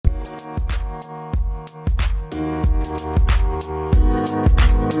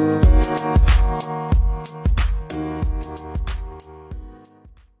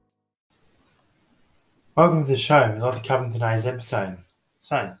Welcome to the show. I'd like to cover in today's episode.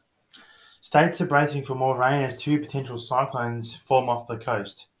 So, states are bracing for more rain as two potential cyclones form off the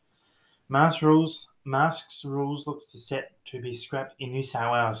coast. Masks rules look set to be scrapped in New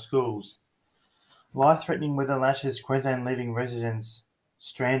South Wales schools. Life-threatening weather lashes Queensland, leaving residents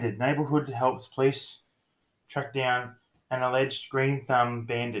stranded. Neighbourhood helps police track down an alleged green thumb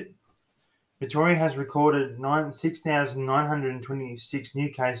bandit. Victoria has recorded 6,926 new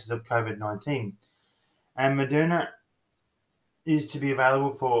cases of COVID-19, and Moderna is to be available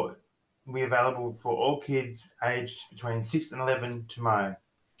for all kids aged between 6 and 11 tomorrow.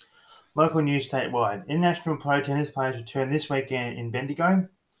 Local news statewide. International pro tennis players return this weekend in Bendigo,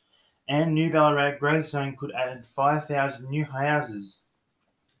 and New Ballarat growth zone could add 5,000 new houses.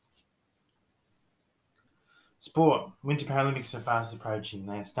 Sport. Winter Paralympics are fast approaching.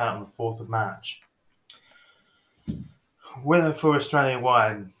 They start on the 4th of March. Weather for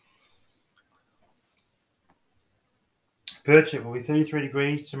Australia-wide. Perth will be 33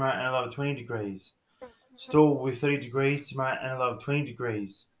 degrees tomorrow and a low of 20 degrees. Stawell will be 30 degrees tomorrow and a low of 20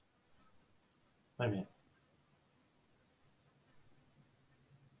 degrees. Wait a minute.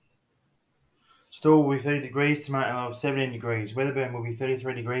 Stawell will be 30 degrees tomorrow and a low of 17 degrees. Weatherburn will be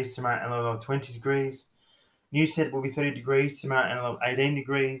 33 degrees tomorrow and a low of 20 degrees. Newstead will be 30 degrees tomorrow and a low of 18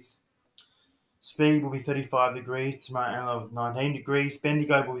 degrees. Speed will be 35 degrees tomorrow and a low of 19 degrees.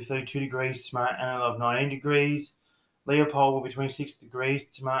 Bendigo will be 32 degrees tomorrow and a low of 19 degrees. Leopold will be 26 degrees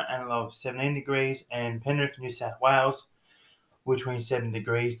tomorrow and a low of 17 degrees. And Penrith, New South Wales, will be 27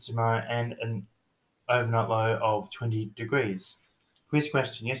 degrees tomorrow and an overnight low of 20 degrees. Quiz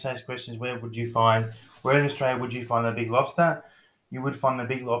question. Yesterday's question is where in Australia would you find the big lobster? You would find the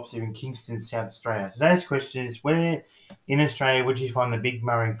big lobster in Kingston, South Australia. Today's question is where in Australia would you find the big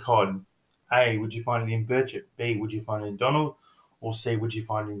Murray cod? A, would you find it in Birchip? B, would you find it in Donald? Or C, would you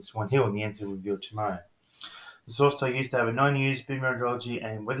find it in Swan Hill? And the answer will be revealed tomorrow. The source I used over 9 years, Big Meteorology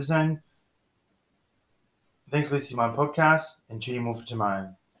and Weather Zone. Thanks for listening to my podcast and tune in more for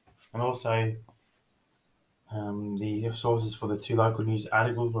tomorrow. And also, the sources for the two local news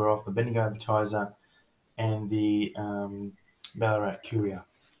articles were off the Bendigo Advertiser and the Ballarat Courier.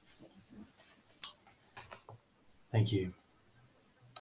 Thank you.